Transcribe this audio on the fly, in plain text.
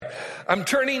I'm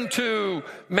turning to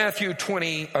Matthew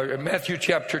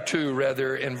chapter 2,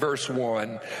 in verse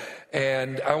 1.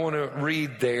 And I want to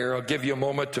read there. I'll give you a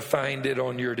moment to find it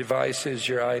on your devices,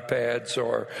 your iPads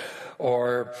or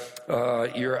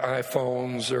your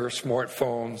iPhones or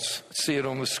smartphones. See it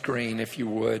on the screen if you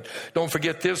would. Don't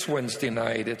forget this Wednesday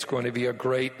night. It's going to be a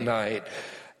great night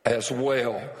as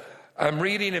well. I'm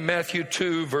reading in Matthew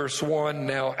 2, verse 1.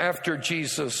 Now, after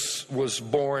Jesus was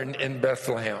born in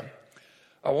Bethlehem,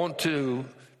 I want to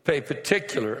pay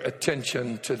particular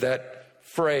attention to that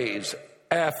phrase,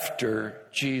 after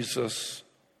Jesus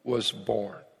was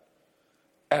born.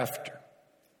 After.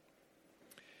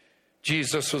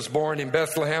 Jesus was born in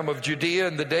Bethlehem of Judea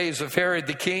in the days of Herod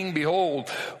the king.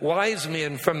 Behold, wise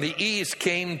men from the east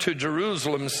came to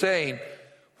Jerusalem, saying,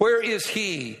 where is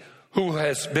he who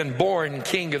has been born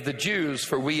King of the Jews?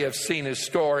 For we have seen his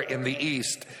star in the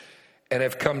east and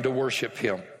have come to worship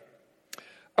him.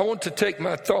 I want to take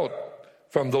my thought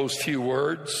from those few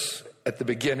words at the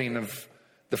beginning of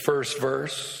the first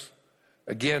verse.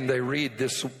 Again, they read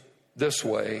this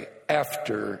way,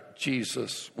 after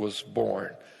Jesus was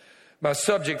born. My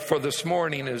subject for this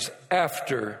morning is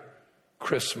after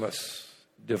Christmas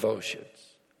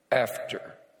devotions.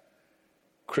 After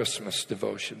Christmas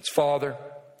devotions. Father,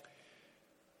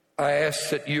 I ask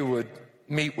that you would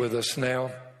meet with us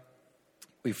now.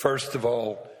 We first of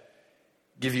all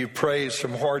give you praise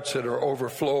from hearts that are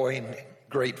overflowing,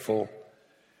 grateful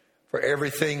for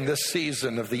everything this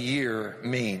season of the year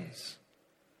means.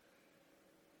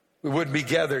 We wouldn't be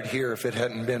gathered here if it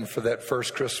hadn't been for that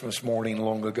first Christmas morning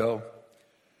long ago.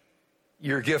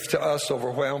 Your gift to us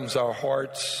overwhelms our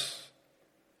hearts,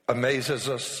 amazes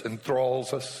us,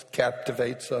 enthralls us,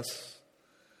 captivates us.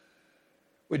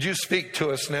 Would you speak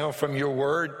to us now from your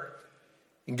word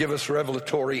and give us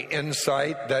revelatory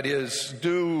insight? That is,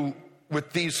 do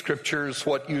with these scriptures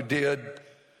what you did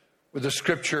with the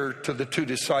scripture to the two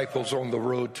disciples on the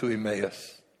road to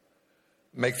Emmaus.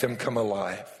 Make them come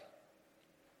alive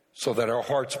so that our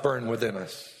hearts burn within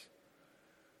us.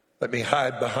 Let me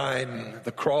hide behind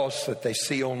the cross that they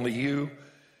see only you,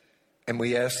 and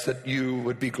we ask that you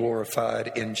would be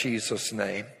glorified in Jesus'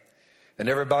 name. And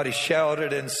everybody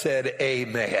shouted and said,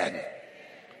 amen.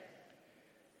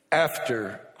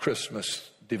 After Christmas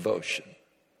devotion.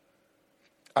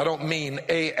 I don't mean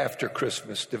a after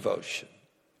Christmas devotion.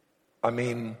 I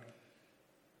mean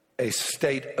a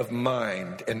state of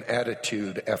mind and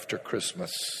attitude after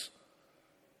Christmas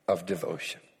of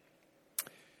devotion.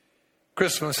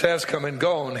 Christmas has come and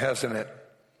gone, hasn't it?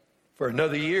 For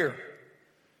another year.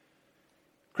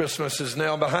 Christmas is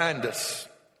now behind us.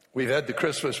 We've had the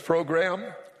Christmas program.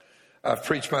 I've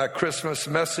preached my Christmas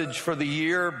message for the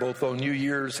year, both on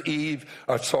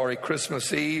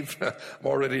Christmas Eve. I'm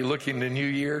already looking to New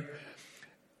Year.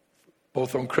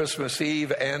 Both on Christmas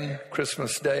Eve and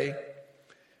Christmas Day.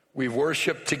 We've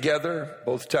worshiped together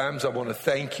both times. I want to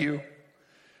thank you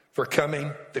for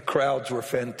coming. The crowds were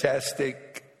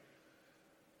fantastic.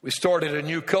 We started a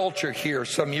new culture here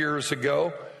some years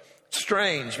ago.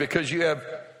 Strange, because you have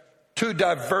two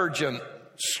divergent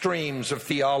streams of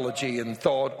theology and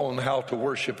thought on how to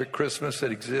worship at Christmas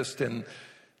that exist in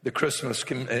the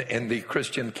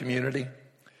Christian community.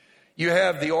 You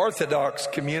have the Orthodox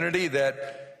community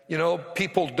that,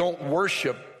 people don't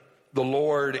worship the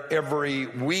Lord every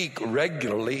week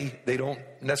regularly. They don't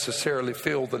necessarily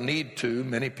feel the need to.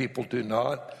 Many people do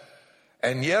not.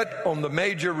 And yet, on the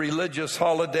major religious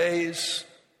holidays,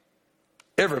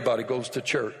 everybody goes to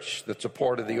church that's a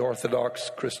part of the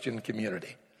Orthodox Christian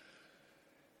community.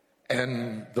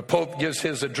 And the Pope gives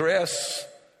his address,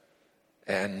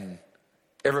 and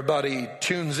everybody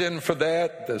tunes in for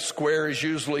that. The square is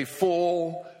usually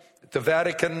full at the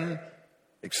Vatican,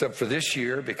 except for this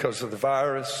year because of the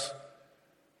virus.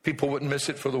 People wouldn't miss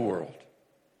it for the world.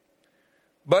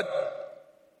 But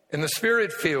in the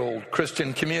Spirit-filled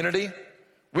Christian community,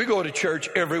 we go to church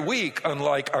every week,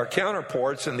 unlike our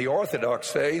counterparts in the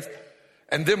Orthodox faith.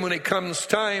 And then when it comes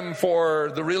time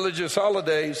for the religious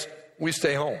holidays, we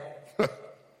stay home.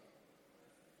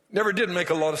 Never did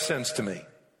make a lot of sense to me.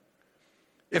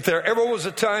 If there ever was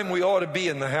a time we ought to be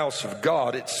in the house of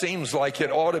God, it seems like it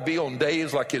ought to be on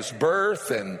days like his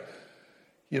birth and,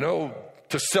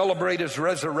 to celebrate his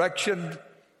resurrection.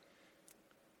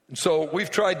 And so we've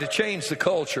tried to change the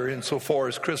culture insofar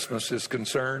as Christmas is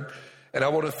concerned. And I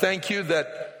want to thank you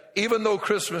that even though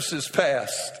Christmas is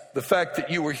past, the fact that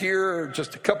you were here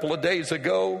just a couple of days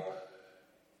ago,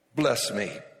 bless me.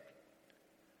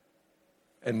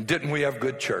 And didn't we have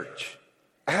good church?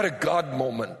 I had a God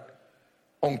moment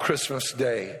on Christmas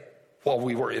Day while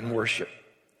we were in worship.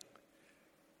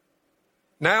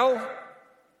 Now,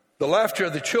 The laughter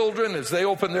of the children as they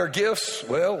open their gifts,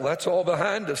 well, that's all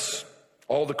behind us.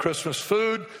 All the Christmas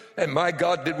food, and my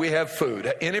God, did we have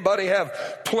food. Anybody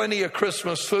have plenty of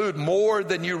Christmas food, more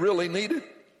than you really needed?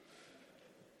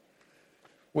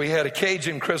 We had a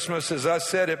Cajun Christmas, as I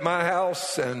said, at my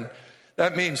house, and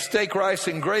that means steak, rice,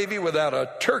 and gravy without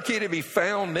a turkey to be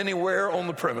found anywhere on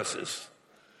the premises.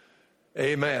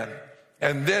 Amen.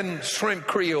 And then shrimp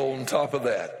Creole on top of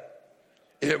that.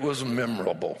 It was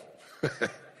memorable.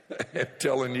 I'm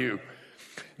telling you.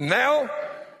 Now,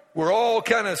 we're all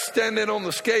kind of standing on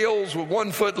the scales with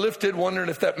one foot lifted, wondering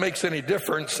if that makes any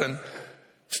difference, and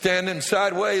standing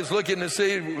sideways looking to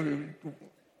see,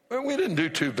 well, we didn't do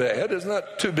too bad. There's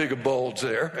not too big a bulge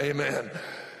there. Amen.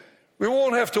 We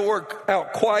won't have to work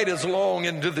out quite as long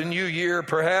into the new year,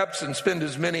 perhaps, and spend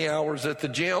as many hours at the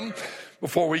gym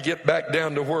before we get back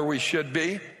down to where we should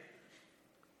be.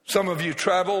 Some of you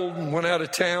traveled and went out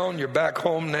of town. You're back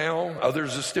home now.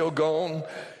 Others are still gone.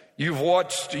 You've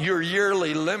watched your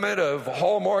yearly limit of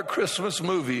Hallmark Christmas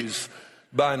movies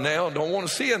by now. Don't want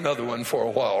to see another one for a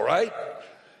while, right?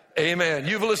 Amen.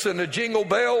 You've listened to Jingle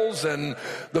Bells and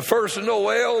the First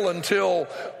Noel until,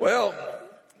 well,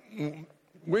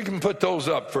 we can put those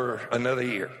up for another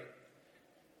year.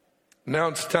 Now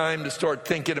it's time to start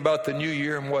thinking about the new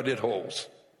year and what it holds.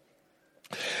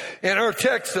 In our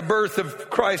text, the birth of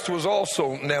Christ was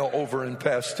also now over and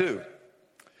past too.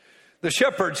 The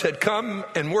shepherds had come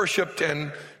and worshiped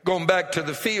and gone back to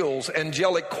the fields.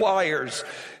 Angelic choirs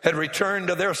had returned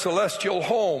to their celestial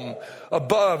home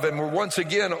above and were once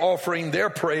again offering their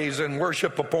praise and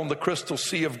worship upon the crystal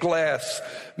sea of glass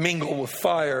mingled with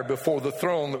fire before the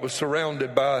throne that was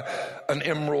surrounded by an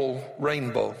emerald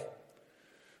rainbow.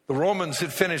 The Romans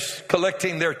had finished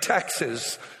collecting their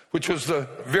taxes, which was the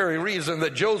very reason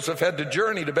that Joseph had to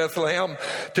journey to Bethlehem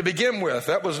to begin with.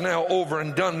 That was now over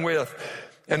and done with.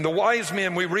 And the wise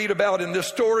men we read about in this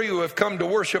story who have come to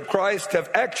worship Christ have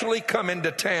actually come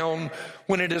into town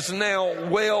when it is now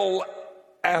well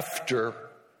after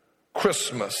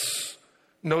Christmas.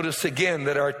 Notice again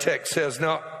that our text says,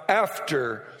 now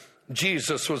after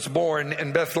Jesus was born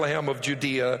in Bethlehem of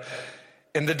Judea,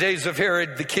 in the days of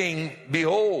Herod the king,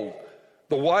 behold,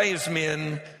 the wise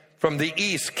men from the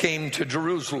east came to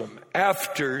Jerusalem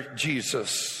after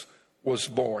Jesus was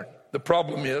born. The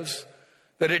problem is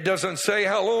that it doesn't say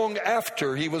how long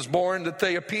after he was born that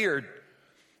they appeared.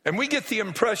 And we get the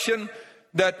impression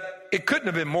that it couldn't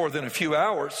have been more than a few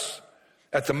hours.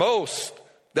 At the most,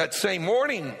 that same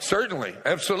morning, certainly,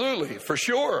 absolutely, for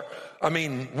sure. I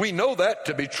mean, we know that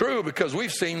to be true because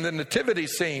we've seen the nativity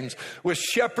scenes with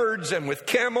shepherds and with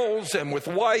camels and with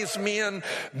wise men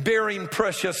bearing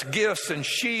precious gifts and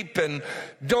sheep and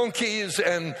donkeys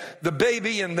and the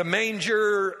baby in the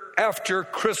manger after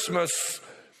Christmas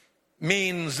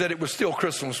means that it was still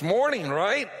Christmas morning,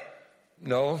 right?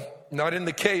 No, not in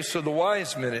the case of the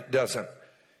wise men, it doesn't.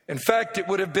 In fact, it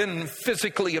would have been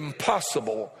physically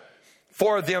impossible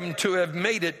for them to have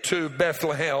made it to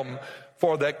Bethlehem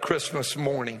for that Christmas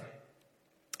morning.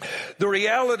 The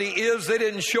reality is they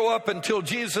didn't show up until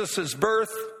Jesus'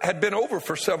 birth had been over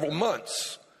for several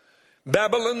months.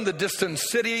 Babylon, the distant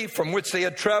city from which they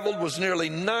had traveled, was nearly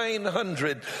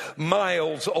 900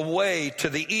 miles away to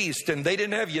the east, and they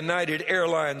didn't have United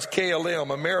Airlines,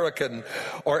 KLM, American,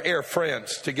 or Air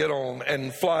France to get on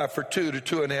and fly for 2 to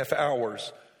 2.5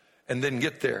 hours and then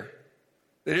get there.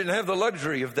 They didn't have the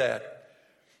luxury of that.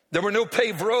 There were no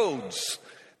paved roads.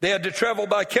 They had to travel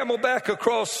by camelback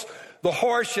across the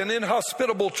harsh and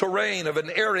inhospitable terrain of an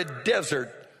arid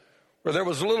desert where there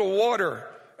was little water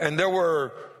and there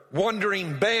were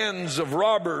wandering bands of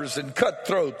robbers and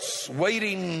cutthroats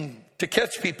waiting to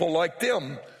catch people like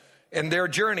them in their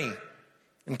journey.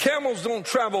 And camels don't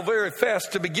travel very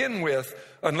fast to begin with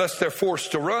unless they're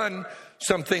forced to run,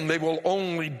 something they will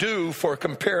only do for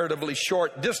comparatively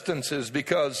short distances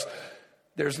because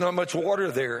there's not much water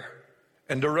there.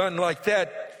 And to run like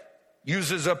that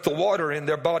uses up the water in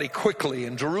their body quickly.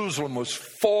 And Jerusalem was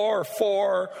far,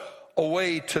 far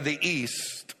away to the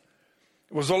east.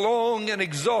 It was a long and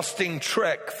exhausting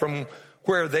trek from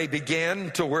where they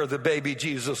began to where the baby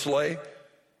Jesus lay.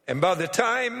 And by the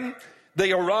time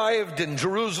they arrived in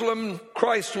Jerusalem,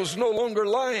 Christ was no longer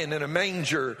lying in a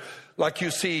manger like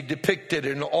you see depicted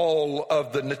in all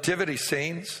of the nativity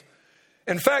scenes.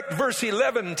 In fact, verse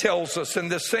 11 tells us in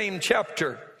this same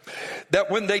chapter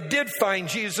that when they did find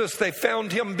Jesus, they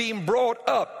found him being brought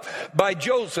up by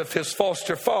Joseph, his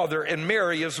foster father, and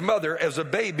Mary, his mother, as a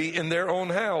baby in their own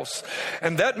house.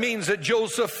 And that means that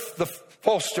Joseph, the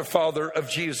foster father of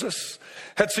Jesus,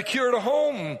 had secured a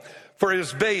home for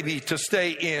his baby to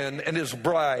stay in and his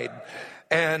bride.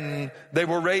 And they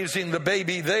were raising the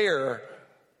baby there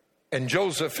And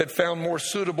Joseph had found more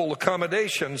suitable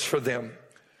accommodations for them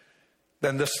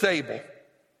than the stable.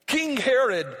 King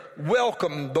Herod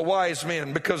welcomed the wise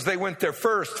men because they went there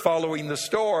first following the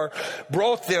star,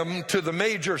 brought them to the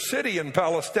major city in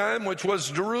Palestine, which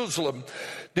was Jerusalem.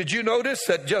 Did you notice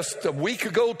that just a week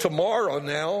ago tomorrow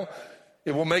now,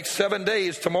 it will make 7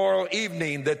 days tomorrow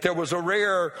evening, that there was a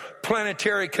rare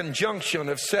planetary conjunction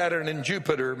of Saturn and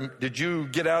Jupiter? Did you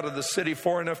get out of the city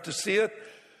far enough to see it?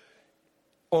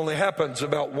 Only happens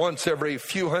about once every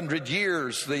few hundred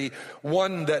years. The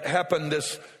one that happened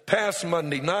this past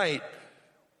Monday night,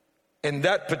 and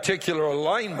that particular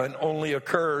alignment only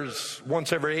occurs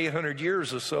once every 800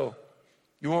 years or so.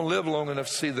 You won't live long enough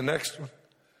to see the next one.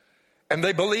 And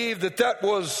they believe that that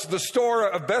was the star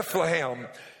of Bethlehem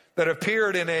that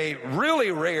appeared in a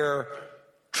really rare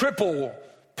triple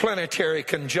planetary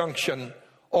conjunction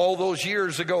all those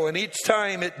years ago. And each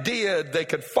time it did, they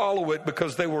could follow it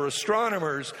because they were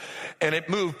astronomers, and it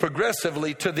moved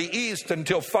progressively to the east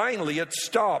until finally it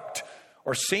stopped,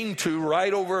 or seemed to,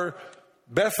 right over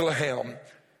Bethlehem.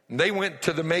 And they went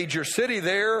to the major city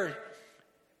there,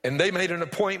 and they made an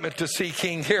appointment to see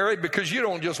King Herod, because you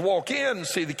don't just walk in and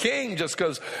see the king just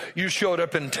because you showed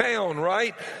up in town,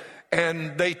 right?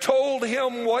 And they told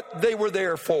him what they were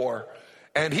there for.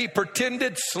 And he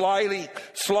pretended, sly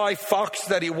fox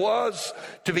that he was,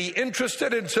 to be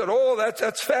interested, and said, "Oh,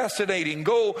 that's fascinating.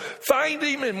 Go find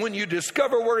him, and when you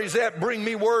discover where he's at, bring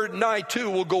me word, and I too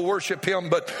will go worship him."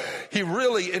 But he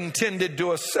really intended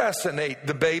to assassinate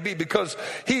the baby because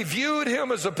he viewed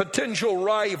him as a potential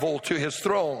rival to his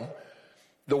throne.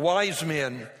 The wise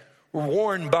men were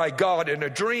warned by God in a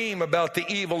dream about the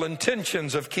evil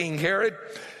intentions of King Herod.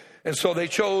 And so they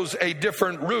chose a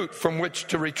different route from which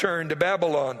to return to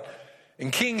Babylon.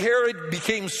 And King Herod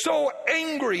became so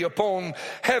angry upon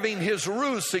having his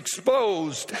ruse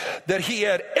exposed that he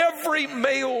had every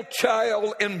male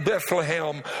child in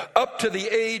Bethlehem up to the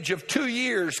age of 2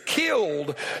 years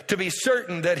killed, to be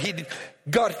certain that he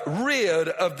got rid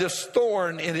of this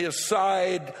thorn in his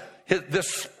side,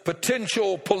 this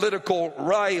potential political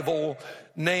rival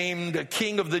named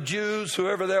King of the Jews,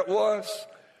 whoever that was.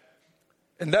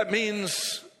 And that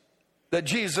means that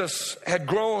Jesus had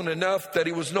grown enough that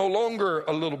he was no longer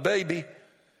a little baby.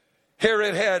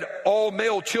 Herod had all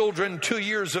male children 2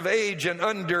 years of age and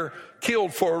under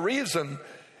killed for a reason.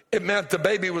 It meant the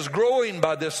baby was growing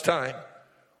by this time.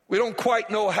 We don't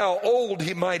quite know how old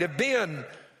he might have been,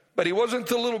 but he wasn't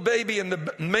the little baby in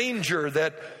the manger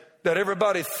that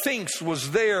everybody thinks was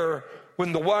there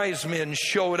when the wise men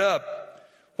showed up.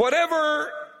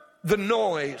 Whatever the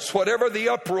noise, whatever the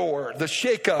uproar, the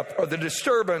shakeup, or the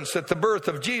disturbance that the birth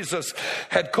of Jesus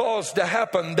had caused to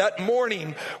happen that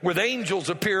morning, with angels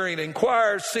appearing and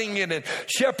choirs singing and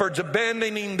shepherds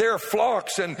abandoning their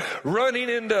flocks and running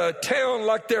into town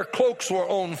like their cloaks were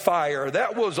on fire,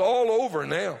 that was all over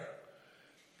now.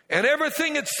 And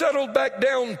everything had settled back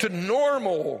down to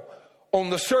normal on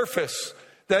the surface.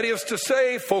 That is to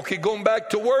say, folk had gone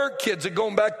back to work, kids had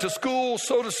gone back to school,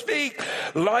 so to speak.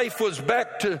 Life was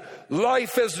back to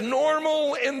life as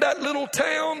normal in that little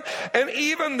town. And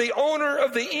even the owner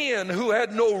of the inn, who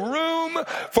had no room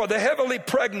for the heavily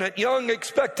pregnant young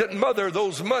expectant mother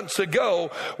those months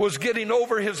ago, was getting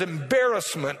over his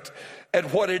embarrassment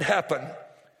at what had happened.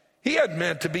 He hadn't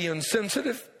meant to be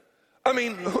insensitive. I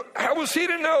mean, how was he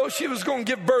to know she was going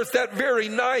to give birth that very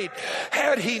night?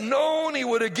 Had he known, he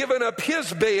would have given up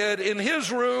his bed in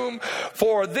his room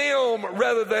for them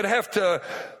rather than have to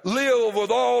live with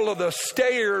all of the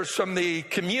stares from the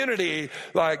community.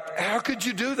 Like, how could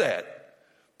you do that?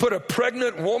 Put a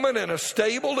pregnant woman in a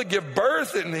stable to give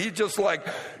birth? And he's just like,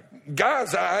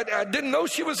 guys, I didn't know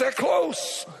she was that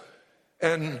close.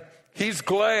 And he's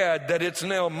glad that it's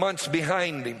now months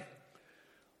behind him.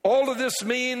 All of this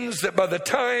means that by the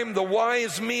time the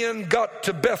wise men got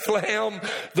to Bethlehem,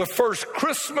 the first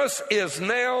Christmas is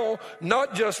now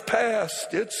not just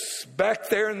past, it's back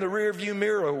there in the rearview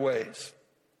mirror ways.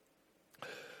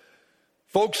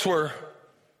 Folks were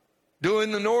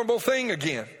doing the normal thing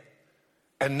again.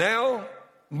 And now,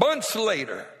 months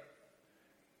later,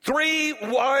 3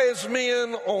 wise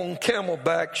men on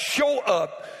camelback show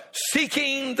up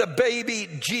seeking the baby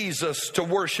Jesus to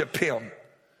worship him.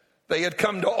 They had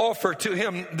come to offer to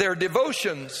him their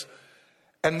devotions.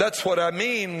 And that's what I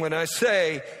mean when I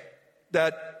say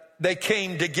that they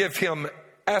came to give him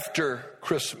after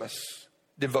Christmas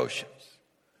devotions.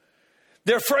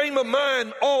 Their frame of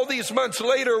mind all these months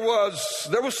later was,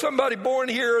 there was somebody born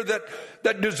here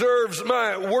that deserves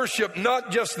my worship, not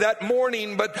just that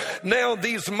morning, but now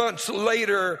these months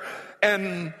later.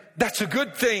 And that's a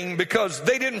good thing, because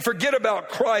they didn't forget about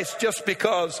Christ just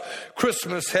because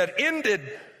Christmas had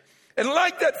ended. And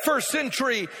like that first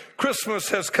century, Christmas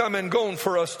has come and gone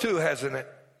for us too, hasn't it?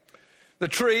 The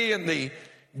tree and the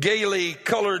gaily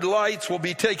colored lights will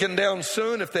be taken down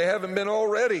soon if they haven't been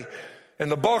already.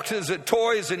 And the boxes that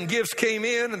toys and gifts came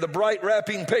in and the bright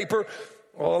wrapping paper,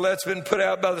 all that's been put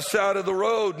out by the side of the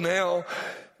road now,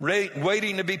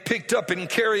 waiting to be picked up and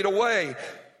carried away.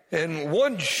 And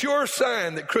one sure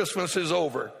sign that Christmas is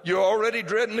over, you're already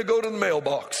dreading to go to the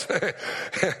mailbox.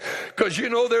 Because you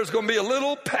know there's going to be a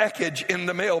little package in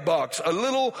the mailbox, a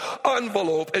little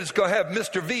envelope. It's going to have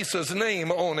Mr. Visa's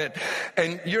name on it.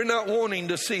 And you're not wanting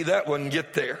to see that one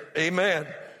get there. Amen.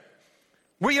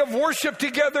 We have worshiped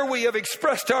together. We have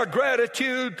expressed our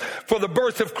gratitude for the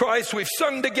birth of Christ. We've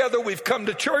sung together. We've come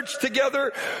to church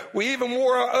together. We even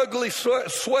wore our ugly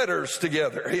sweaters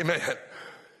together. Amen.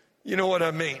 You know what I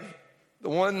mean? The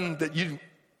one that you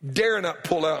dare not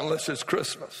pull out unless it's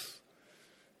Christmas.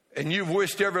 And you've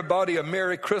wished everybody a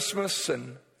Merry Christmas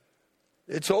and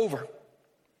it's over.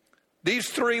 These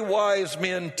three wise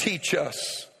men teach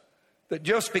us that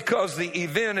just because the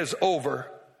event is over,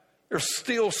 there's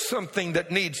still something that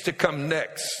needs to come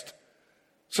next.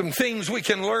 Some things we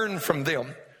can learn from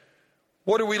them.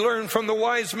 What do we learn from the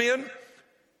wise men?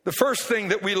 The first thing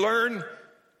that we learn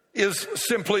is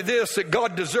simply this, that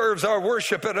God deserves our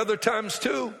worship at other times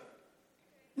too,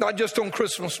 not just on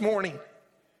Christmas morning.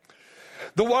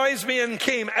 The wise men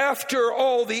came after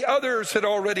all the others had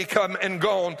already come and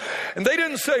gone. And they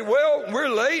didn't say, well, we're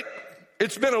late.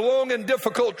 It's been a long and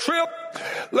difficult trip.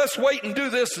 Let's wait and do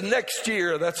this next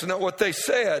year. That's not what they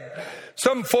said.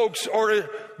 Some folks are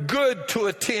good to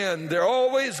attend. They're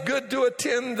always good to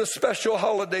attend the special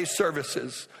holiday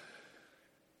services.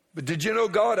 But did you know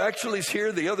God actually is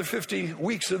here the other 50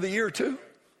 weeks of the year too?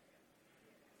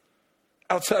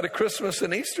 Outside of Christmas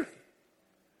and Easter.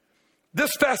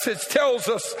 This passage tells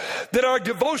us that our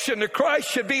devotion to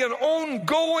Christ should be an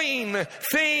ongoing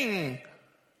thing.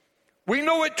 We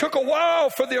know it took a while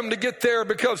for them to get there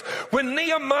because when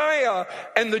Nehemiah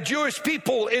and the Jewish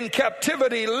people in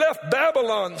captivity left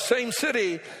Babylon, same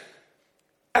city,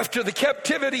 after the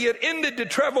captivity had ended to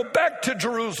travel back to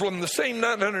Jerusalem, the same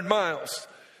 900 miles.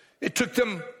 It took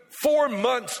them 4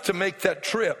 months to make that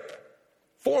trip.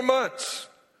 4 months.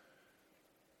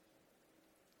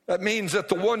 That means that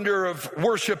the wonder of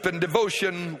worship and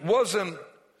devotion wasn't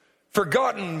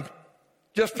forgotten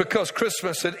just because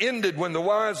Christmas had ended when the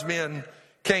wise men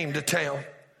came to town.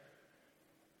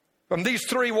 From these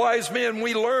three wise men,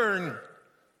 we learn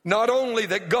not only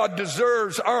that God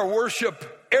deserves our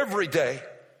worship every day,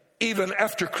 even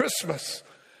after Christmas,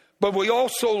 but we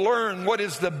also learn what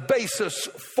is the basis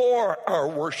for our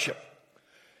worship.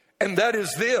 And that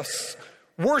is this.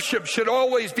 Worship should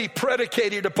always be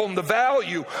predicated upon the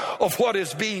value of what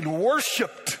is being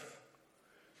worshiped.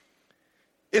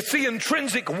 It's the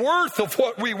intrinsic worth of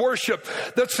what we worship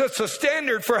that sets a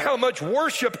standard for how much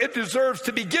worship it deserves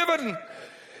to be given.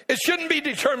 It shouldn't be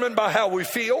determined by how we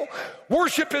feel.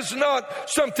 Worship is not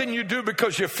something you do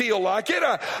because you feel like it.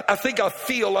 I think I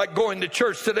feel like going to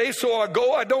church today, so I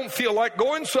go. I don't feel like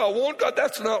going, so I won't.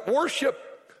 That's not worship.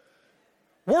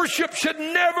 Worship should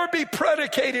never be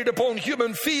predicated upon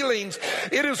human feelings.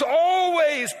 It is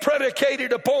always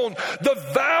predicated upon the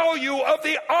value of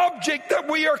the object that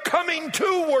we are coming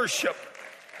to worship.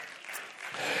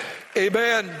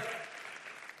 Amen.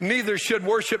 Neither should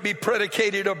worship be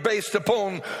predicated or based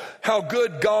upon how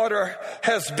good God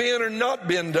has been or not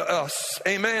been to us.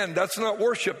 Amen. That's not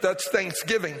worship. That's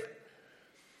thanksgiving.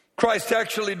 Christ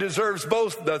actually deserves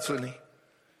both, doesn't he?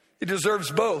 He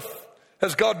deserves both.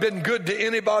 Has God been good to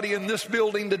anybody in this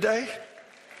building today?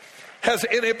 Has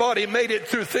anybody made it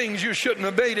through things you shouldn't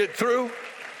have made it through?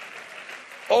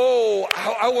 Oh,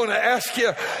 I want to ask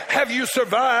you, have you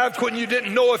survived when you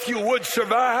didn't know if you would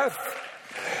survive?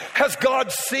 Has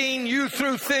God seen you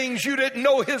through things you didn't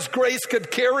know His grace could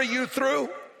carry you through?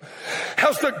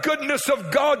 Has the goodness of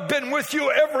God been with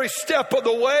you every step of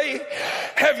the way?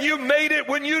 Have you made it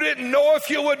when you didn't know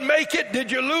if you would make it?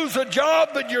 Did you lose a job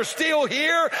but you're still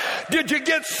here? Did you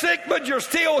get sick but you're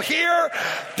still here?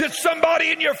 Did somebody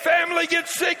in your family get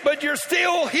sick but you're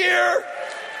still here?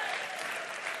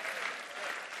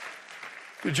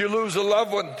 Did you lose a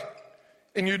loved one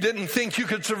and you didn't think you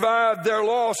could survive their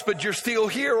loss, but you're still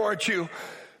here, aren't you?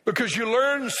 Because you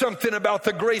learned something about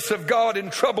the grace of God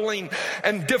in troubling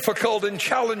and difficult and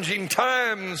challenging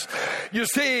times. You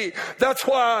see, that's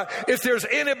why if there's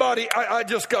anybody, I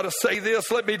just got to say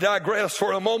this, let me digress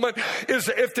for a moment, is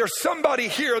if there's somebody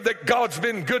here that God's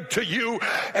been good to you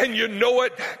and you know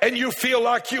it and you feel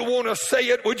like you want to say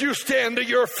it, would you stand to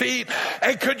your feet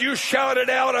and could you shout it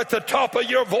out at the top of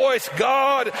your voice?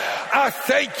 God, I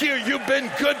thank you. You've been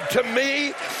good to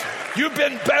me. You've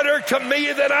been better to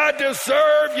me than I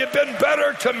deserve. You've been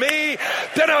better to me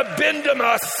than I've been to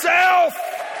myself.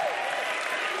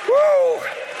 Woo!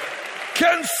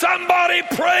 Can somebody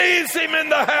praise him in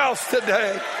the house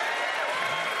today?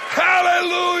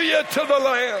 Hallelujah to the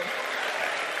Lamb.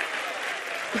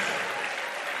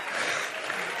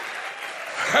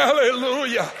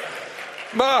 Hallelujah.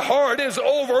 My heart is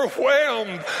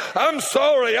overwhelmed. I'm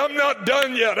sorry, I'm not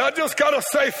done yet. I just got to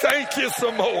say thank you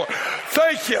some more.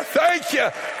 Thank you, thank you,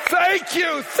 thank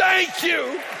you, thank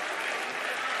you.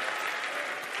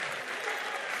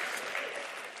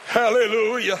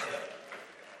 Hallelujah.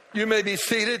 You may be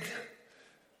seated,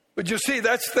 but you see,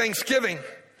 that's Thanksgiving.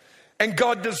 And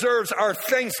God deserves our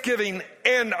thanksgiving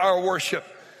and our worship.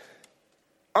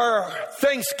 Our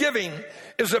thanksgiving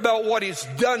is about what he's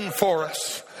done for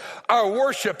us. Our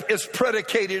worship is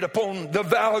predicated upon the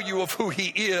value of who he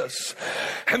is.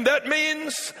 And that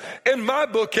means, in my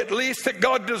book at least, that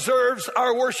God deserves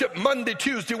our worship Monday,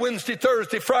 Tuesday, Wednesday,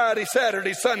 Thursday, Friday,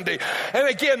 Saturday, Sunday. And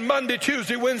again, Monday,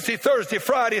 Tuesday, Wednesday, Thursday,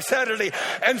 Friday, Saturday,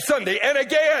 and Sunday. And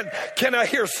again, can I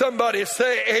hear somebody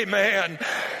say amen?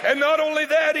 And not only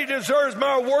that, he deserves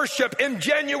my worship in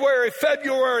January,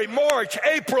 February, March,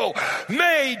 April,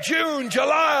 May, June,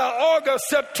 July, August,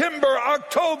 September,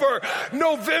 October,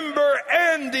 November,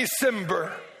 and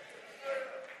December.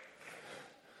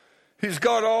 He's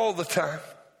God all the time.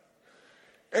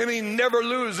 And he never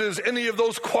loses any of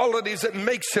those qualities that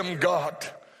makes him God.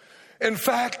 In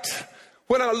fact,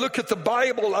 when I look at the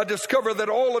Bible, I discover that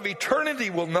all of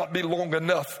eternity will not be long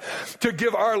enough to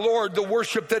give our Lord the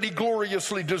worship that he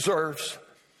gloriously deserves.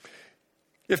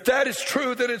 If that is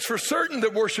true, then it's for certain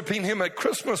that worshiping him at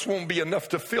Christmas won't be enough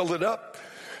to fill it up,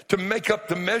 to make up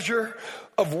the measure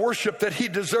of worship that he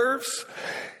deserves.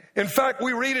 In fact,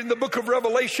 we read in the book of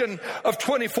Revelation of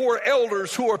 24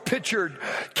 elders who are pictured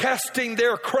casting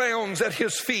their crowns at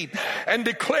his feet and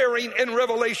declaring in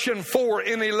Revelation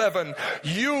 4:11,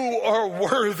 you are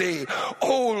worthy,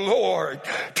 O Lord,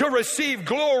 to receive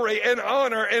glory and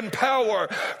honor and power,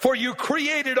 for you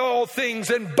created all things,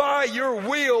 and by your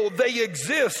will they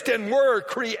exist and were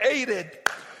created.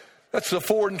 That's the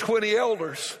 4 and 20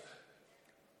 elders.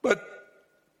 But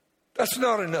that's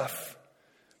not enough,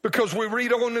 because we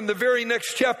read on in the very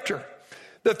next chapter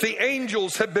that the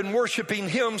angels have been worshiping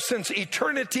him since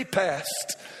eternity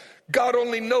past. God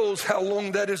only knows how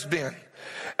long that has been.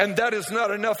 And that is not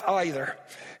enough either.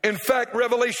 In fact,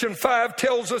 Revelation 5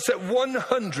 tells us that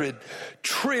 100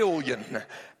 trillion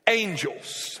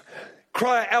angels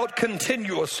cry out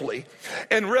continuously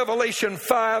in Revelation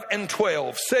 5 and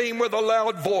 12, saying with a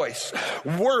loud voice,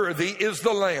 worthy is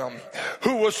the Lamb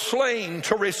who was slain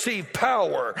to receive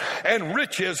power and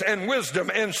riches and wisdom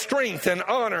and strength and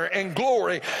honor and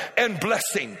glory and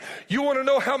blessing. You want to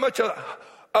know how much a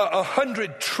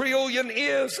 100 trillion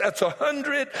is? That's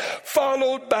 100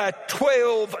 followed by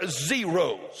 12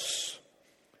 zeros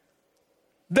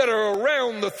that are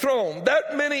around the throne.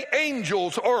 That many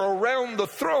angels are around the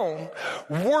throne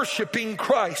worshiping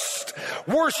Christ,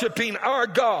 worshiping our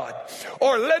God.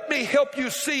 Or let me help you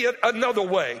see it another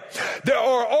way. There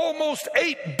are almost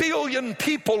 8 billion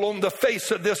people on the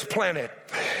face of this planet.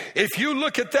 If you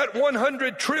look at that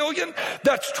 100 trillion,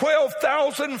 that's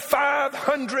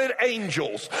 12,500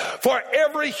 angels for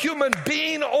every human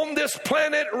being on this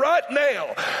planet right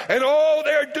now. And all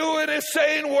they're doing is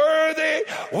saying, worthy,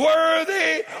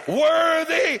 worthy,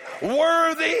 worthy,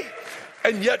 worthy.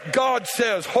 And yet God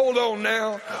says, hold on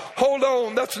now, hold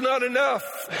on, that's not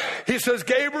enough. He says,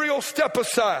 Gabriel, step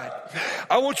aside.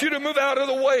 I want you to move out of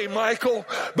the way, Michael,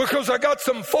 because I got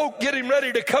some folk getting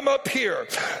ready to come up here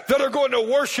that are going to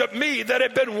worship me, that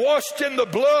have been washed in the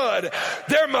blood.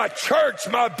 They're my church,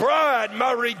 my bride,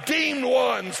 my redeemed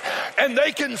ones, and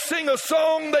they can sing a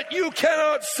song that you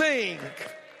cannot sing.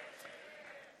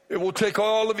 It will take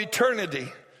all of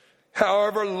eternity,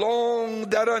 however long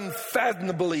that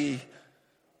unfathomably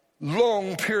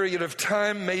long period of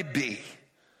time may be,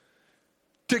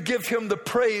 to give him the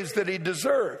praise that he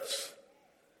deserves.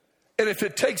 And if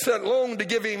it takes that long to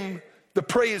give him the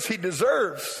praise he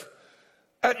deserves,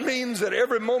 that means that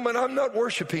every moment I'm not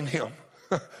worshiping him.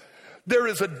 There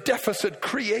is a deficit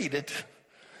created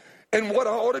in what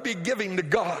I ought to be giving to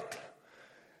God.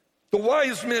 The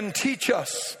wise men teach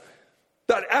us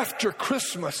that after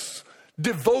Christmas,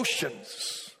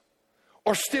 devotions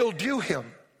are still due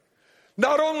him.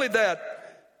 Not only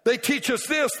that, they teach us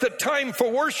this, that time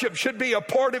for worship should be a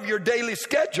part of your daily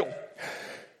schedule.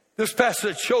 This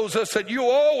passage shows us that you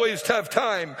always have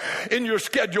time in your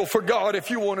schedule for God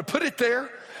if you want to put it there.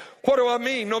 What do I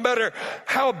mean? No matter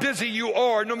how busy you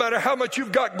are, no matter how much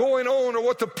you've got going on or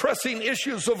what the pressing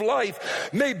issues of life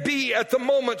may be at the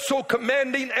moment, so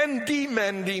commanding and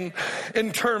demanding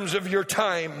in terms of your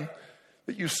time,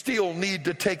 that you still need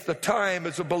to take the time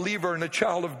as a believer and a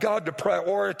child of God to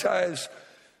prioritize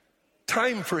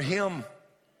time for Him.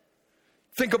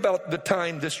 Think about the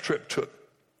time this trip took.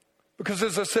 Because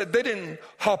as I said, they didn't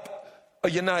hop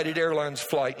a United Airlines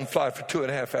flight and fly for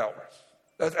 2.5 hours.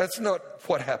 That's not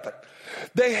what happened.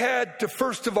 They had to,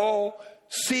 first of all,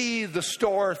 see the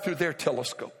star through their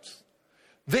telescopes.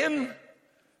 Then,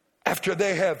 after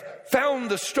they have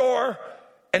found the star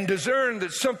and discerned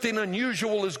that something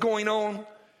unusual is going on,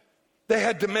 they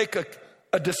had to make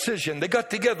a decision. They got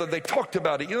together, they talked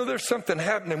about it. You know, there's something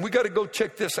happening. We got to go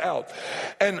check this out.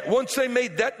 And once they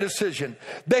made that decision,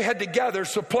 they had to gather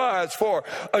supplies for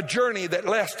a journey that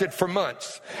lasted for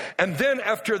months. And then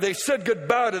after they said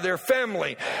goodbye to their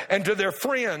family and to their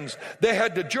friends, they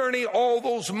had to journey all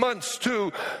those months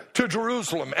to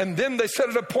Jerusalem. And then they set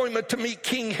an appointment to meet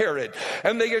King Herod.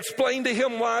 And they explained to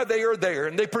him why they are there.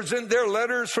 And they present their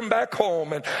letters from back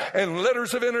home and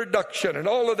letters of introduction and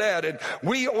all of that. And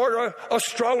we are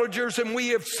astrologers, and we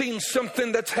have seen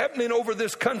something that's happening over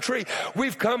this country.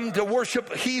 We've come to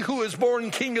worship He who is born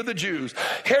King of the Jews.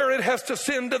 Herod has to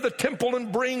send to the temple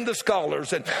and bring the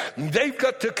scholars, and they've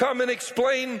got to come and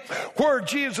explain where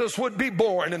Jesus would be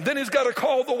born. And then he's got to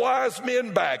call the wise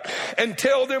men back and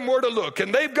tell them where to look.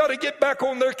 And they've got to get back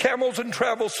on their camels and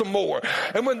travel some more.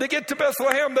 And when they get to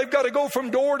Bethlehem, they've got to go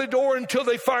from door to door until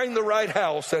they find the right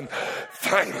house. And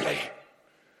finally,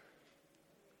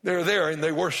 they're there and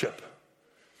they worship.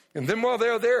 And then while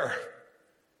they're there,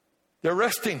 they're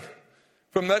resting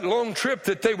from that long trip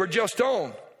that they were just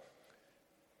on.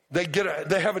 They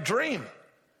have a dream.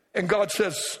 And God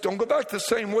says, don't go back the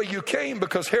same way you came,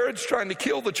 because Herod's trying to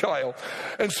kill the child.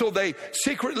 And so they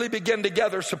secretly begin to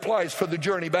gather supplies for the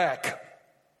journey back.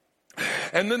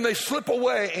 And then they slip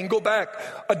away and go back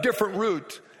a different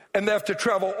route. And they have to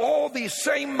travel all these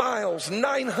same miles,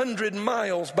 900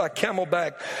 miles by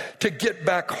camelback to get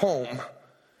back home.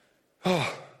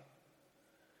 Oh.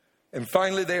 And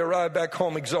finally, they arrive back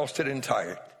home exhausted and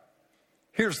tired.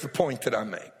 Here's the point that I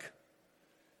make.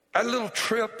 That little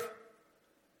trip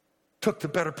took the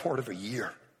better part of a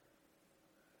year.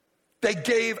 They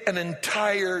gave an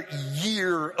entire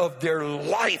year of their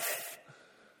life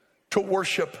to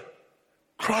worship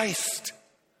Christ,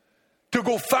 to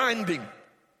go find Him.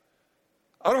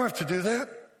 I don't have to do that.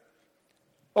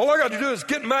 All I got to do is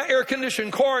get in my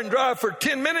air-conditioned car and drive for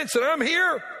 10 minutes and I'm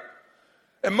here.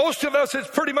 And most of us, it's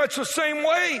pretty much the same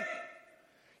way.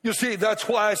 You see, that's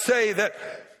why I say that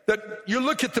you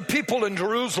look at the people in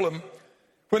Jerusalem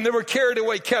when they were carried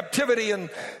away captivity, and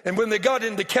when they got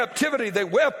into captivity, they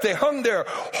wept. They hung their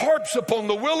harps upon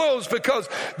the willows because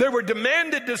they were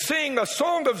demanded to sing a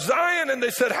song of Zion. And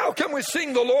they said, how can we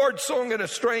sing the Lord's song in a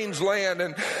strange land?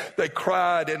 And they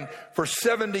cried. And for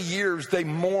 70 years, they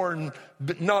mourned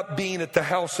not being at the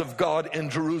house of God in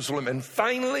Jerusalem. And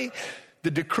finally,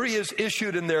 the decree is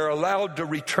issued and they're allowed to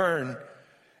return.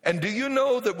 And do you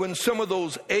know that when some of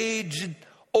those aged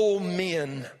old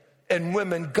men and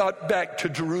women got back to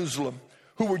Jerusalem,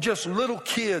 who were just little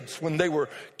kids when they were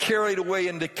carried away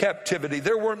into captivity,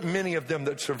 there weren't many of them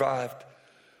that survived.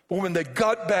 But when they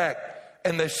got back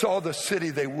and they saw the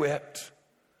city, they wept.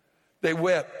 They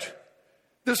wept.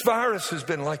 This virus has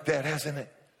been like that, hasn't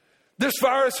it? This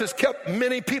virus has kept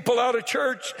many people out of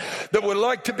church that would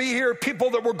like to be here,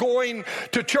 people that were going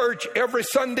to church every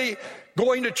Sunday,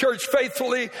 going to church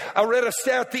faithfully. I read a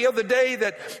stat the other day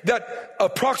that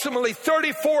approximately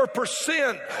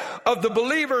 34% of the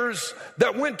believers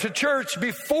that went to church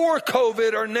before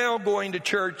COVID are now going to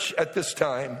church at this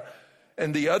time.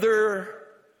 And the other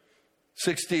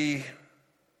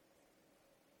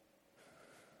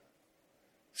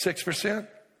 66%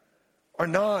 are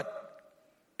not.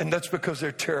 And that's because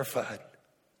they're terrified.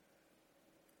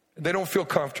 They don't feel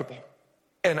comfortable.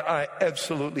 And I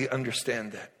absolutely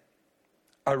understand that.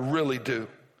 I really do.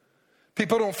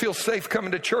 People don't feel safe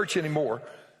coming to church anymore.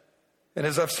 And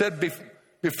as I've said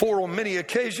before on many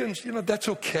occasions, that's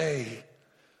okay.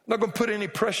 I'm not going to put any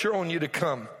pressure on you to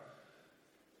come,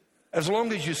 as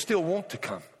long as you still want to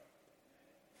come.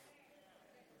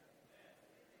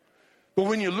 But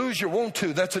when you lose your want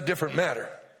to, that's a different matter.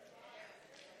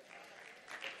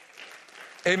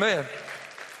 Amen.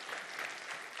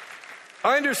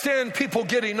 I understand people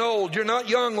getting old. You're not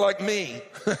young like me.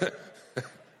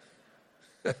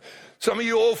 Some of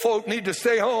you old folk need to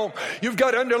stay home. You've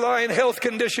got underlying health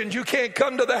conditions. You can't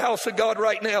come to the house of God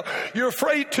right now. You're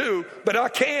afraid to, but I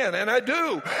can, and I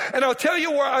do. And I'll tell you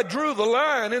where I drew the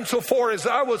line insofar as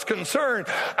I was concerned.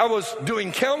 I was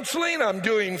doing counseling. I'm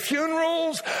doing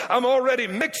funerals. I'm already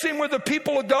mixing with the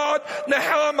people of God. Now,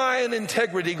 how am I in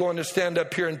integrity going to stand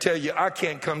up here and tell you I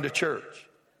can't come to church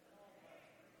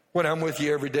when I'm with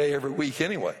you every day, every week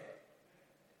anyway?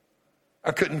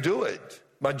 I couldn't do it.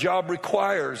 My job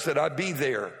requires that I be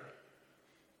there.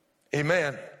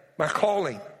 Amen. My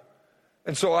calling.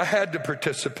 And so I had to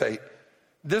participate.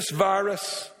 This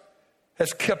virus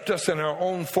has kept us in our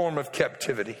own form of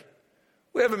captivity.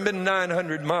 We haven't been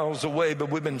 900 miles away, but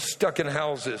we've been stuck in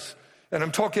houses. And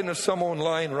I'm talking to some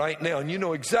online right now, and you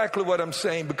know exactly what I'm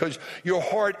saying because your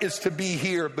heart is to be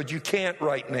here, but you can't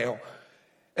right now.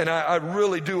 And I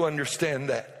really do understand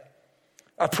that.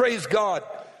 I praise God.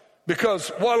 Because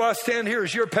while I stand here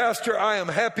as your pastor, I am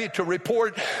happy to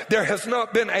report there has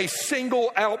not been a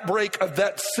single outbreak of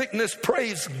that sickness,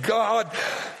 praise God,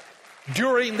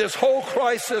 during this whole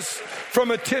crisis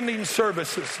from attending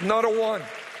services. Not a one.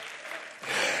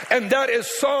 And that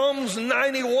is Psalms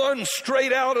 91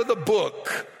 straight out of the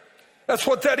book. That's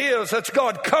what that is. That's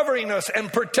God covering us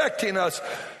and protecting us.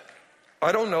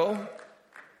 I don't know.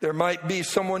 There might be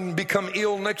someone become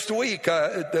ill next week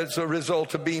as a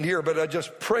result of being here, but I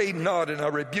just pray not, and I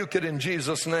rebuke it in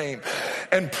Jesus' name.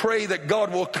 And pray that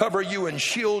God will cover you and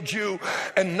shield you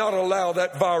and not allow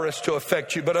that virus to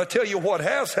affect you. But I tell you what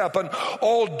has happened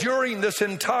all during this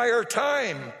entire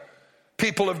time.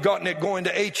 People have gotten it going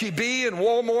to H-E-B and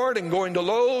Walmart and going to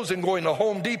Lowe's and going to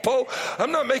Home Depot.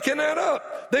 I'm not making that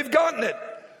up. They've gotten it.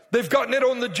 They've gotten it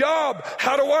on the job.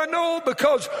 How do I know?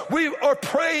 Because we are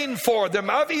praying for them.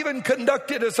 I've even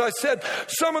conducted, as I said,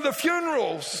 some of the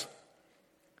funerals.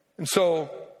 And so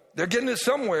they're getting it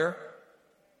somewhere.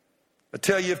 I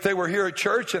tell you, if they were here at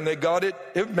church and they got it,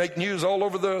 it would make news all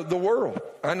over the world.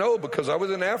 I know because I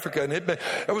was in Africa and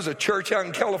there was a church out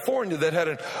in California that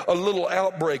had a little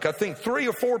outbreak. I think 3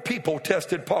 or 4 people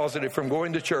tested positive from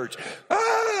going to church.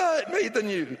 It made the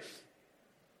news.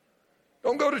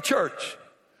 Don't go to church.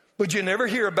 But you never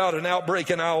hear about an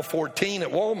outbreak in aisle 14 at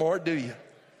Walmart, do you?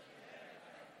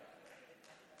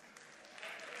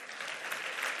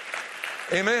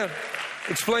 Amen.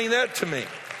 Explain that to me.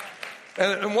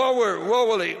 And while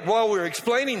we're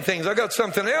explaining things, I got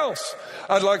something else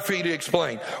I'd like for you to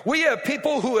explain. We have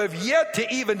people who have yet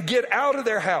to even get out of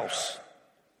their house.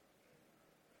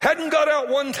 Hadn't got out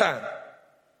one time.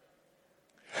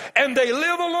 And they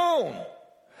live alone.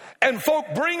 And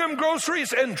folk bring them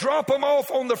groceries and drop them off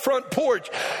on the front porch.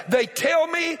 They tell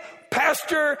me,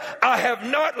 Pastor, I have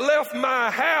not left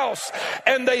my house,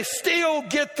 and they still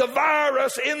get the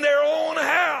virus in their own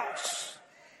house.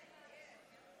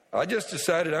 I just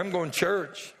decided I'm going to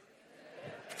church.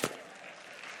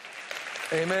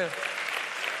 Amen.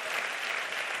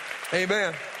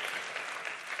 Amen.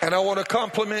 And I want to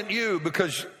compliment you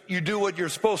because you do what you're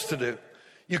supposed to do.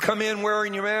 You come in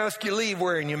wearing your mask, you leave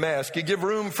wearing your mask. You give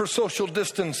room for social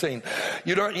distancing.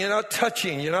 You're not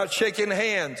touching, you're not shaking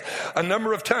hands. A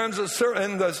number of times in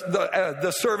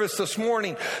the service this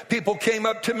morning, people came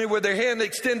up to me with their hand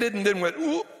extended and then went,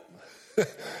 ooh,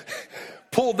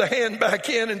 pulled the hand back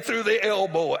in and threw the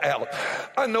elbow out.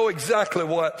 I know exactly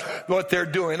what they're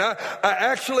doing. I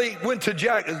actually went to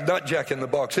not Jack in the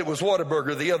Box, it was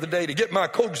Whataburger the other day to get my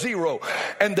Coke Zero.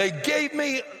 And they gave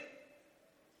me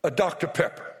a Dr.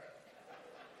 Pepper.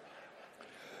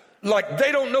 Like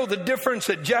they don't know the difference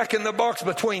at Jack in the Box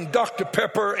between Dr.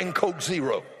 Pepper and Coke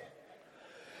Zero.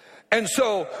 And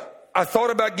so I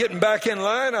thought about getting back in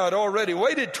line. I'd already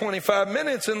waited 25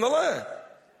 minutes in the line.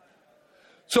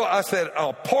 So I said,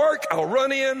 I'll park, I'll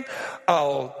run in,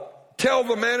 I'll tell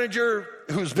the manager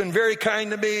who's been very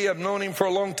kind to me. I've known him for a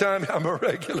long time. I'm a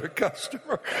regular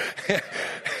customer.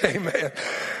 Amen.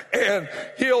 And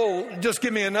he'll just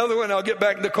give me another one. I'll get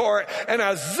back in the car. And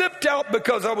I zipped out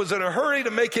because I was in a hurry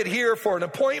to make it here for an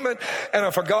appointment. And I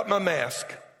forgot my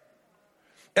mask.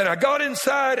 And I got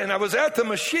inside and I was at the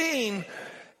machine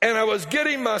and I was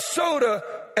getting my soda.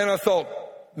 And I thought,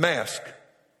 mask,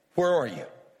 where are you?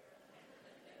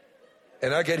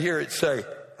 And I could hear it say,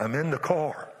 I'm in the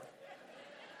car.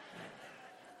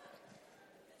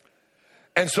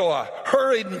 And so I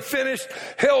hurried and finished,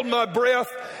 held my breath,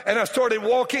 and I started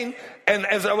walking. And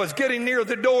as I was getting near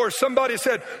the door, somebody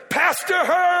said, Pastor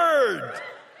Hurd.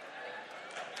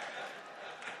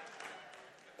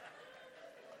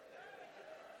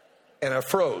 And I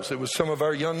froze. It was some of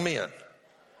our young men.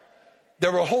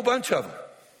 There were a whole bunch of them.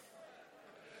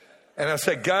 And I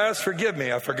said, guys, forgive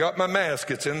me. I forgot my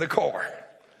mask. It's in the car.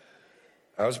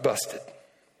 I was busted.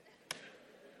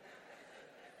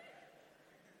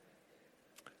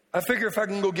 I figure if I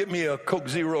can go get me a Coke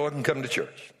Zero, I can come to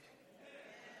church.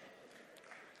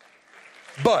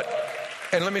 But,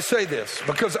 and let me say this,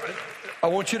 because I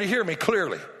want you to hear me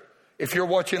clearly. If you're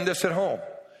watching this at home,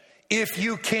 if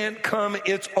you can't come,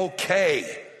 it's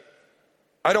okay.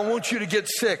 I don't want you to get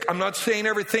sick. I'm not saying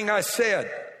everything I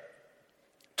said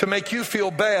to make you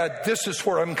feel bad. This is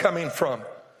where I'm coming from.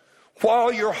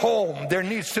 While you're home, there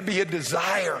needs to be a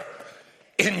desire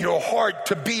in your heart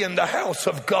to be in the house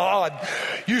of God.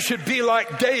 You should be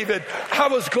like David. I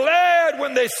was glad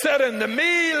when they said unto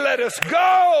me, let us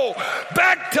go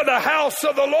back to the house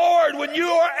of the Lord, when you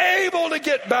are able to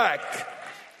get back.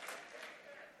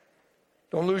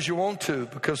 Don't lose your want to,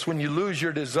 because when you lose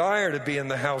your desire to be in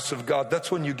the house of God,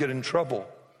 that's when you get in trouble.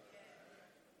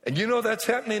 And you know that's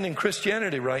happening in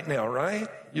Christianity right now, right?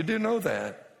 You do know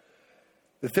that.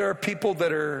 That there are people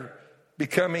that are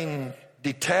becoming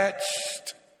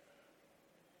detached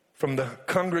from the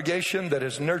congregation that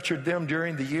has nurtured them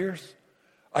during the years.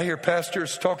 I hear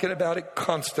pastors talking about it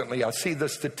constantly. I see the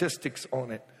statistics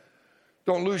on it.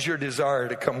 Don't lose your desire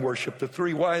to come worship. The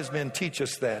three wise men teach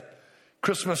us that.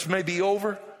 Christmas may be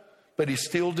over, but he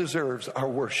still deserves our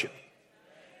worship.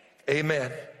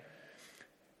 Amen.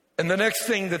 And the next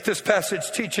thing that this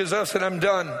passage teaches us, and I'm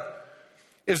done,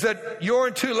 is that you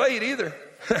aren't too late either.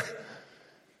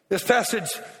 This passage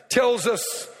tells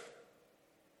us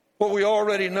what we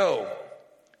already know,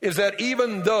 is that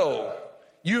even though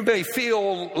you may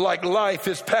feel like life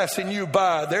is passing you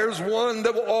by, there's one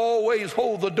that will always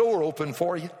hold the door open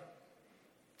for you.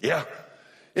 Yeah.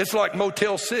 It's like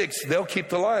Motel 6. They'll keep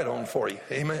the light on for you.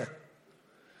 Amen.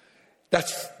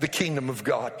 That's the kingdom of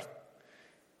God.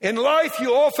 In life,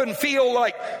 you often feel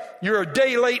like you're a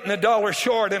day late and a dollar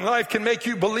short, and life can make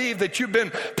you believe that you've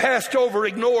been passed over,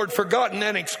 ignored, forgotten,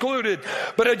 and excluded.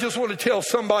 But I just want to tell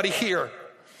somebody here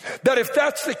that if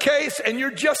that's the case and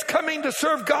you're just coming to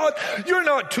serve God, you're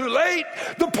not too late.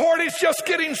 The party's just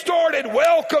getting started.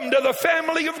 Welcome to the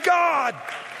family of God.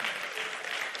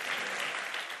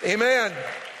 Amen.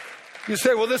 You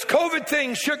say, well, this COVID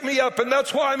thing shook me up, and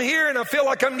that's why I'm here, and I feel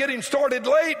like I'm getting started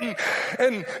late.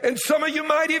 And some of you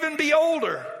might even be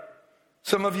older.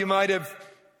 Some of you might have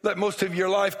let most of your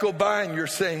life go by, and you're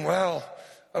saying, well,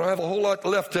 I don't have a whole lot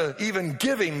left to even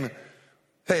give him.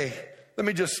 Hey, let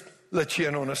me just let you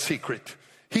in on a secret.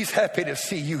 He's happy to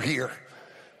see you here.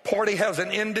 Party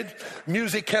hasn't ended.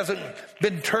 Music hasn't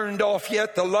been turned off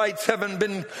yet. The lights haven't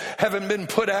been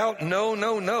put out.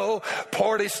 No.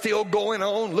 Party's still going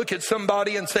on. Look at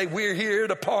somebody and say, we're here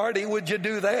to party. Would you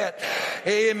do that?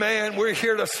 Amen. We're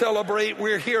here to celebrate.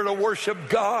 We're here to worship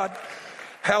God.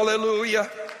 Hallelujah.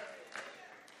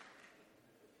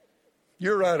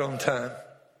 You're right on time.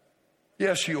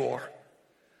 Yes, you are.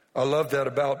 I love that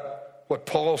about what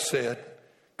Paul said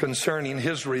concerning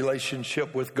his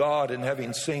relationship with God and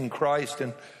having seen Christ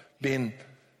and being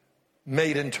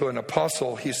made into an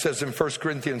apostle. He says in 1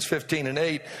 Corinthians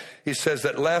 15:8, he says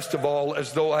that last of all,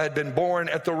 as though I had been born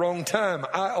at the wrong time,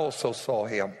 I also saw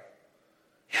him.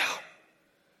 Yeah.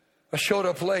 I showed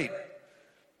up late,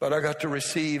 but I got to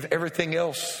receive everything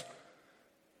else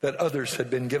that others had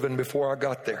been given before I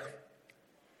got there.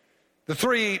 The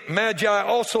three magi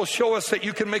also show us that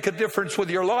you can make a difference with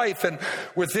your life. And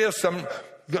with this, I'm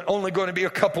only going to be a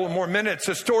couple more minutes.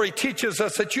 The story teaches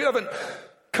us that you haven't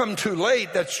come too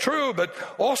late. That's true, but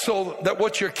also that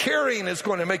what you're carrying is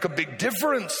going to make a big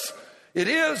difference. It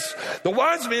is. The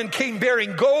wise men came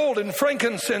bearing gold and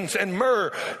frankincense and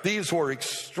myrrh. These were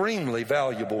extremely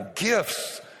valuable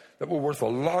gifts that were worth a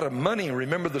lot of money.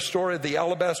 Remember the story of the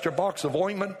alabaster box of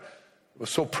ointment? It was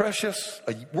so precious,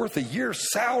 worth a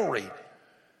year's salary.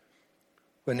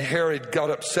 When Herod got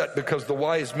upset because the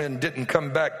wise men didn't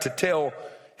come back to tell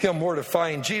him where to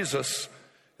find Jesus,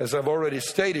 as I've already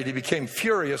stated, he became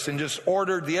furious and just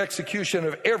ordered the execution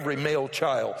of every male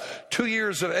child, 2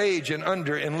 years of age and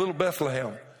under, in little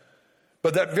Bethlehem.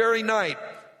 But that very night,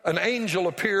 an angel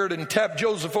appeared and tapped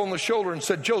Joseph on the shoulder and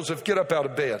said, Joseph, get up out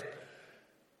of bed.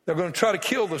 They're going to try to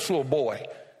kill this little boy.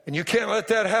 And you can't let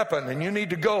that happen. And you need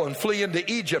to go and flee into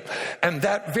Egypt. And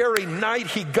that very night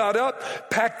he got up,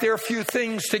 packed their few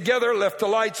things together, left the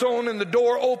lights on and the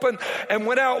door open, and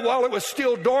went out while it was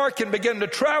still dark and began to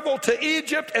travel to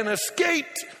Egypt and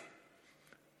escaped.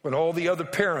 When all the other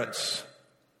parents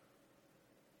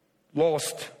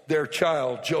lost their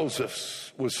child,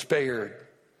 Joseph was spared.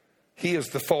 He, as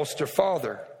the foster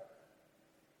father,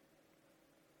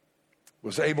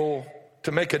 was able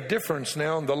to make a difference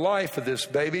now in the life of this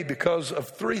baby because of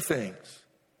three things: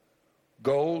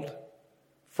 gold,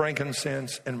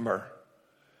 frankincense, and myrrh.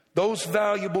 Those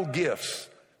valuable gifts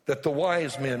that the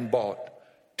wise men bought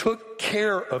took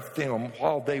care of them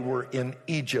while they were in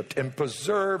Egypt and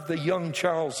preserved the young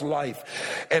child's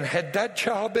life. And had that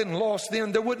child been lost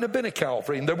then, there wouldn't have been a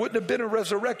Calvary and there wouldn't have been a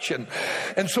resurrection.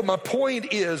 And so my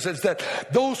point is that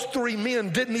those three men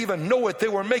didn't even know it. They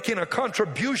were making a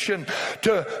contribution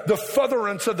to the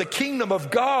furtherance of the kingdom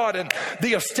of God and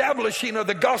the establishing of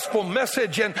the gospel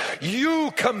message. And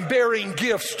you come bearing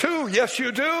gifts too. Yes,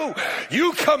 you do.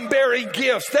 You come bearing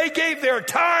gifts. They gave their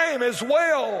time as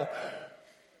well.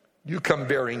 You come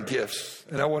bearing gifts.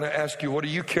 And I want to ask you, what are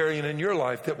you carrying in your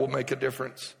life that will make a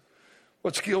difference?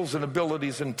 What skills and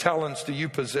abilities and talents do you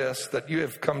possess that you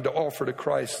have come to offer to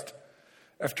Christ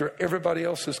after everybody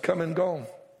else has come and gone?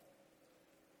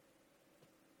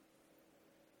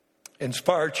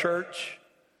 Inspire Church.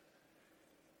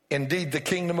 Indeed, the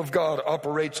kingdom of God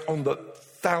operates on the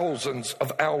thousands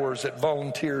of hours that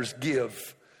volunteers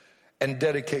give and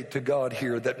dedicate to God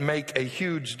here that make a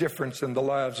huge difference in the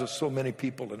lives of so many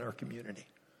people in our community.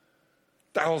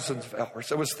 Thousands of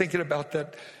hours. I was thinking about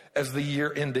that as the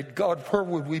year ended. God, where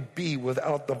would we be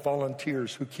without the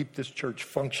volunteers who keep this church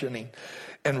functioning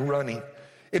and running?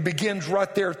 It begins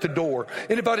right there at the door.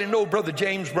 Anybody know Brother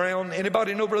James Brown?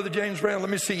 Anybody know Brother James Brown?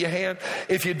 Let me see your hand.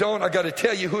 If you don't, I got to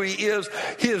tell you who he is.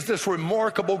 He is this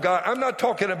remarkable guy. I'm not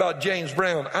talking about James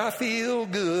Brown. I feel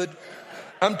good.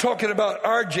 I'm talking about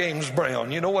our James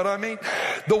Brown. You know what I mean?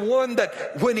 The one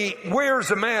that when he wears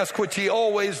a mask, which he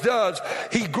always does,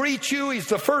 he greets you. He's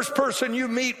the first person you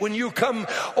meet when you come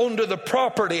onto the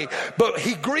property. But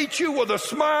he greets you with a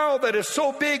smile that is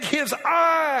so big, his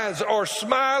eyes are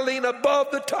smiling above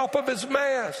the top of his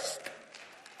mask.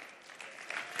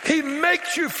 He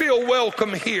makes you feel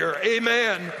welcome here.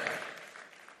 Amen.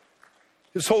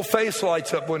 His whole face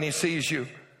lights up when he sees you.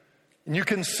 And you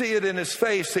can see it in his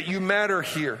face that you matter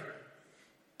here.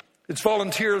 It's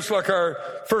volunteers like our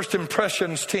First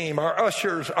Impressions team, our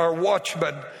ushers, our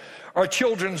watchmen, our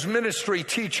children's ministry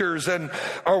teachers, and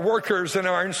our workers, and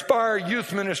our Inspire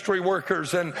Youth Ministry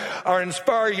workers, and our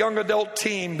Inspire Young Adult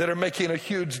team that are making a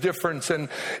huge difference. And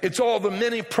it's all the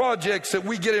many projects that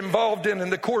we get involved in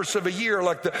the course of a year,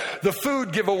 like the food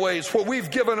giveaways, where we've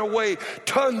given away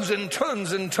tons and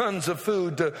tons and tons of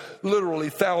food to literally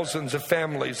thousands of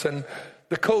families. And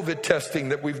the COVID testing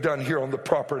that we've done here on the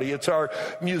property. It's our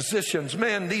musicians.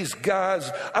 Man, these guys,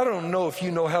 I don't know if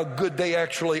you know how good they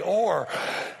actually are.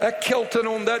 That Kelton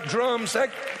on that drums,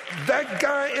 that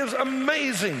guy is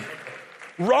amazing.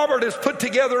 Robert has put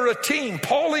together a team.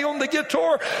 Paulie on the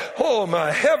guitar. Oh,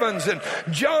 my heavens. And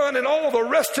John and all the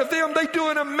rest of them, they do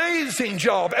an amazing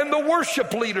job. And the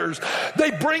worship leaders,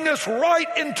 they bring us right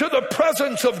into the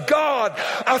presence of God.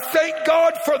 I thank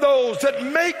God for those that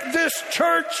make this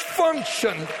church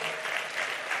function.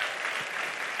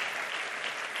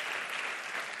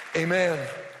 Amen.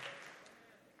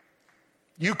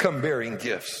 You come bearing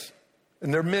gifts.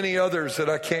 And there are many others that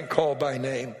I can't call by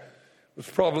name. It's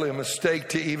probably a mistake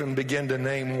to even begin to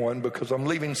name one because I'm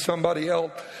leaving somebody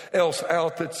else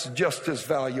out that's just as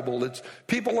valuable. It's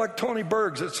people like Tony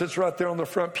Bergs that sits right there on the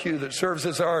front pew that serves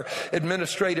as our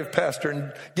administrative pastor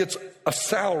and gets a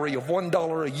salary of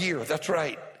 $1 a year. That's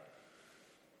right.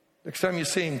 Next time you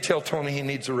see him, tell Tony he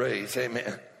needs a raise.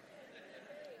 Amen.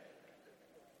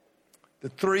 The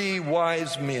three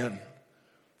wise men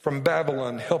from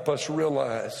Babylon help us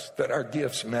realize that our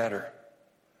gifts matter.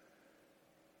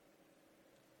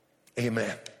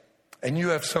 Amen. And you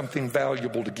have something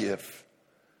valuable to give.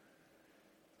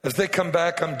 As they come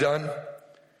back, I'm done.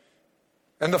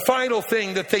 And the final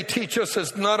thing that they teach us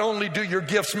is not only do your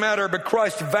gifts matter, but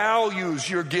Christ values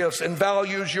your gifts and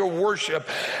values your worship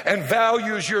and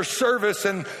values your service.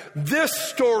 And this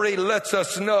story lets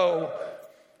us know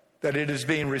that it is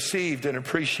being received and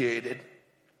appreciated.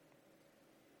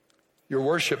 Your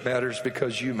worship matters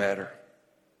because you matter.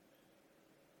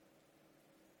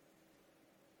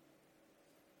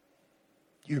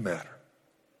 You matter.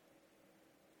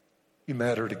 You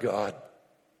matter to God.